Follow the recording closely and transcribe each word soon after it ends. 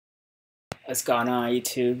What's going on,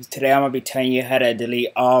 YouTube? Today I'm going to be telling you how to delete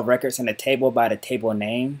all records in a table by the table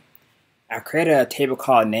name. I created a table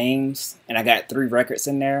called names and I got 3 records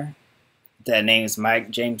in there. The names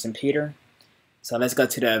Mike, James, and Peter. So let's go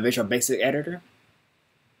to the Visual Basic editor.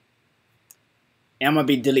 And I'm going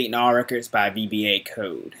to be deleting all records by VBA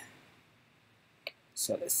code.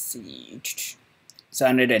 So let's see. So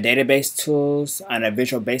under the database tools, under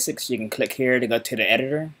Visual Basics, you can click here to go to the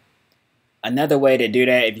editor. Another way to do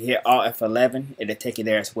that, if you hit Alt F11, it'll take you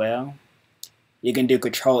there as well. You can do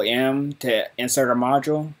Control M to insert a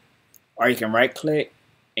module, or you can right click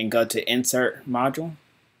and go to Insert Module.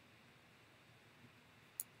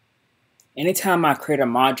 Anytime I create a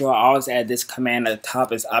module, I always add this command at the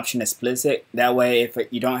top as option explicit. That way, if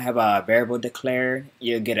you don't have a variable declared,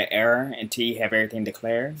 you'll get an error until you have everything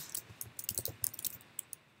declared.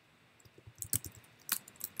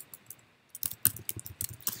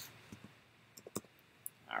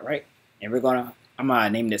 Alright, and I'm gonna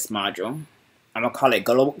name this module. I'm gonna call it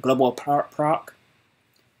global proc.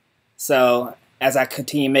 So as I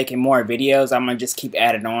continue making more videos, I'm gonna just keep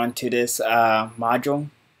adding on to this module,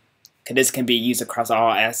 because this can be used across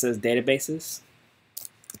all Access databases.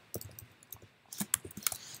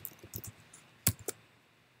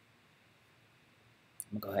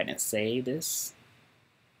 I'm gonna go ahead and save this.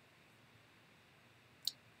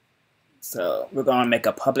 So we're going to make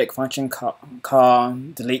a public function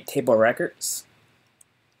called delete table records.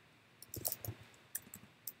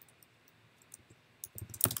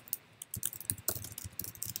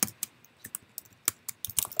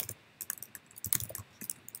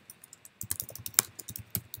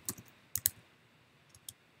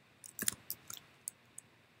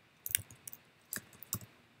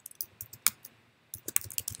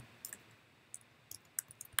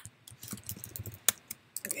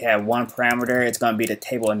 We have one parameter. It's going to be the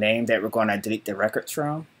table name that we're going to delete the records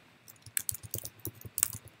from.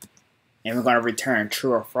 And we're going to return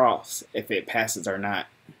true or false if it passes or not.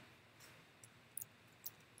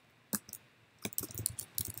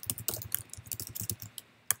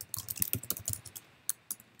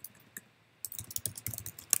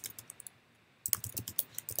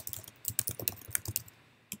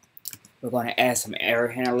 We're going to add some error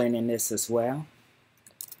handling in this as well.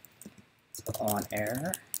 So on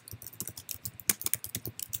error.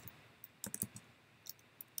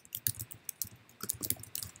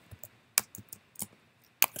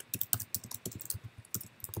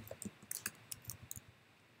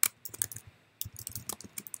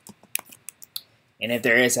 And if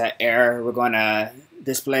there is an error, we're going to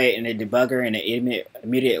display it in the debugger in the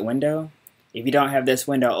immediate window. If you don't have this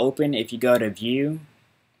window open, if you go to View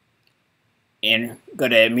and go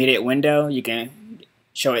to immediate window, you can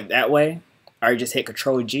show it that way, or just hit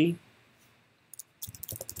Control G.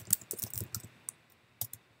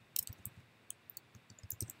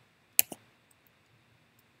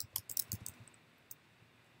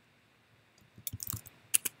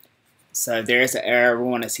 So if there is an error, we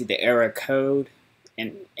want to see the error code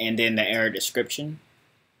and then the error description.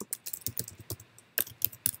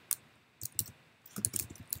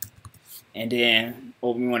 And then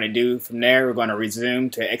what we want to do from there, we're going to resume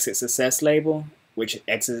to exit success label, which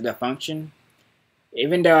exits the function.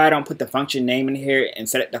 Even though I don't put the function name in here and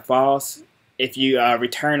set it to false, if you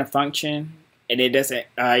return a function and it doesn't,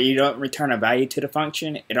 you don't return a value to the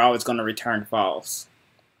function, it's always going to return false.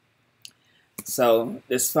 So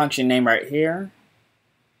this function name right here,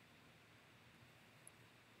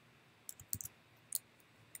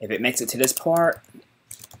 if it makes it to this part,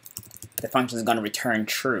 the function is going to return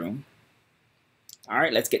true.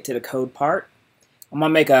 Alright, let's get to the code part. I'm going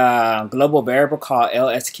to make a global variable called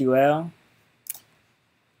LSQL.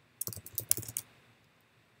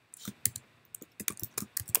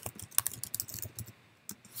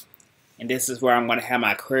 And this is where I'm going to have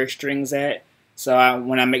my query strings at. So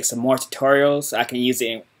when I make some more tutorials, I can use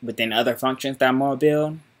it within other functions that I'm going to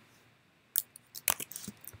build.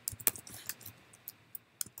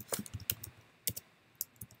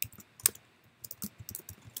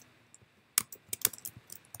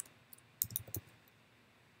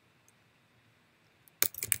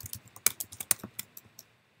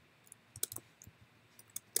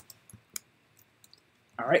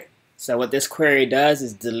 Alright, so what this query does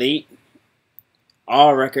is delete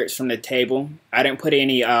all records from the table. I didn't put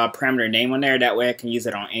any parameter name on there, that way I can use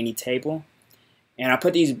it on any table. And I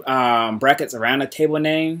put these brackets around the table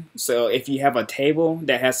name, so if you have a table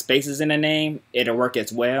that has spaces in the name, it'll work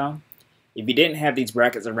as well. If you didn't have these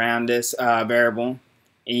brackets around this variable,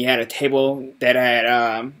 and you had a table that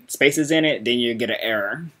had spaces in it, then you get an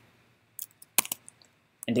error.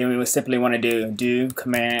 And then we would simply want to do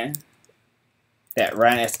command that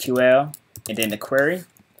run SQL and then the query.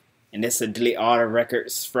 And this will delete all the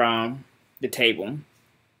records from the table.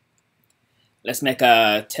 Let's make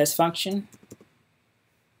a test function.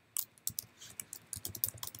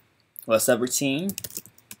 Well, subroutine,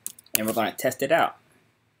 and we're going to test it out.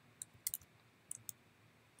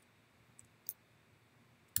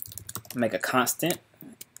 Make a constant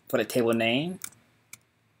for the table name.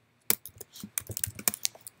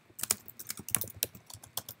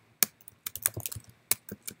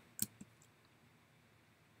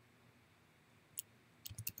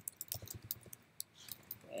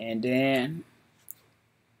 And then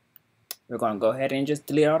we're going to go ahead and just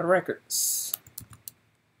delete all the records.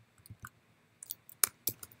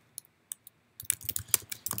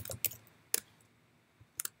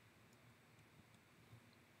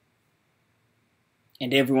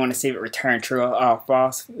 And then if we want to see if it returned true or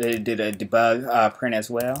false, we do the debug print as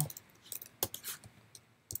well.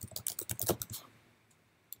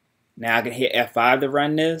 Now I can hit F5 to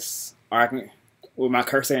run this, or I can, with my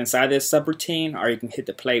cursor inside this subroutine, or you can hit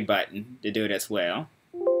the play button to do it as well.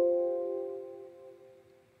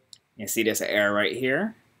 You see there's an error right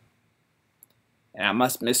here. And I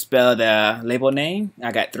must misspell the label name.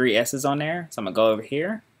 I got 3 S's on there, so I'm going to go over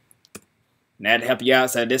here. And that'll help you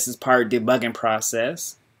out. So this is part of the debugging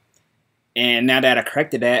process. And now that I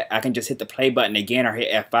corrected that, I can just hit the play button again or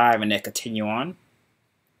hit F5 and then continue on.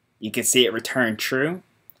 You can see it return true.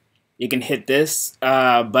 You can hit this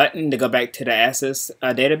button to go back to the Access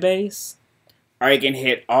database. Or you can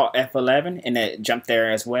hit Alt F11 and it jump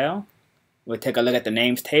there as well. We'll take a look at the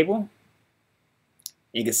names table.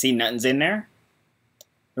 You can see nothing's in there.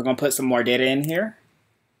 We're going to put some more data in here.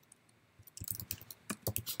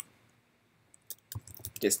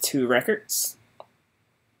 Just 2 records.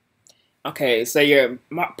 Okay, so you're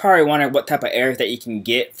probably wondering what type of errors that you can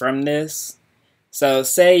get from this. So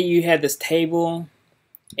say you had this table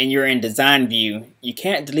and you're in design view. You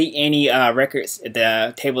can't delete any records if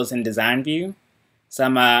the table is in design view. So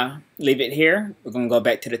I'm going to leave it here. We're going to go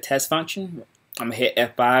back to the test function. I'm going to hit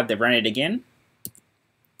F5 to run it again.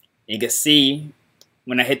 You can see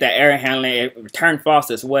when I hit that error handling, it returned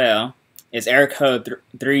false as well. It's error code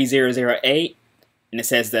 3008. And it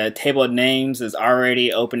says the table of names is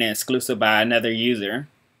already open and exclusive by another user.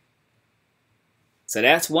 So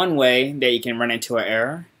that's one way that you can run into an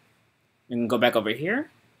error. You can go back over here.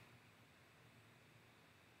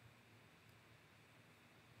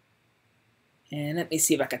 And let me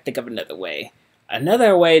see if I can think of another way.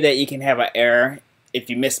 Another way that you can have an error if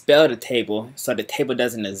you misspell the table, so the table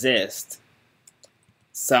doesn't exist.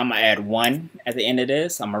 So I'm going to add 1 at the end of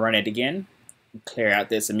this. I'm going to run it again. Clear out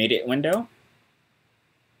this immediate window.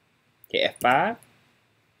 Hit F5.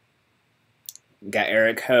 Got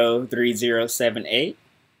error code 3078.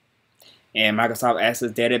 And Microsoft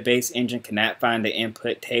Access Database Engine cannot find the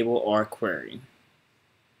input table or query.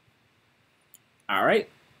 Alright,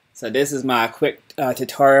 so this is my quick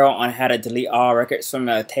tutorial on how to delete all records from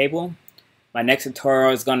a table. My next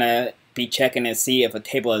tutorial is going to be checking and see if a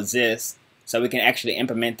table exists, so we can actually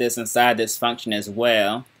implement this inside this function as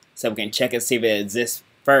well, so we can check and see if it exists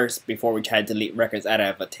first before we try to delete records out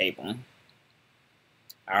of a table.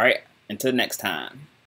 Alright, until next time.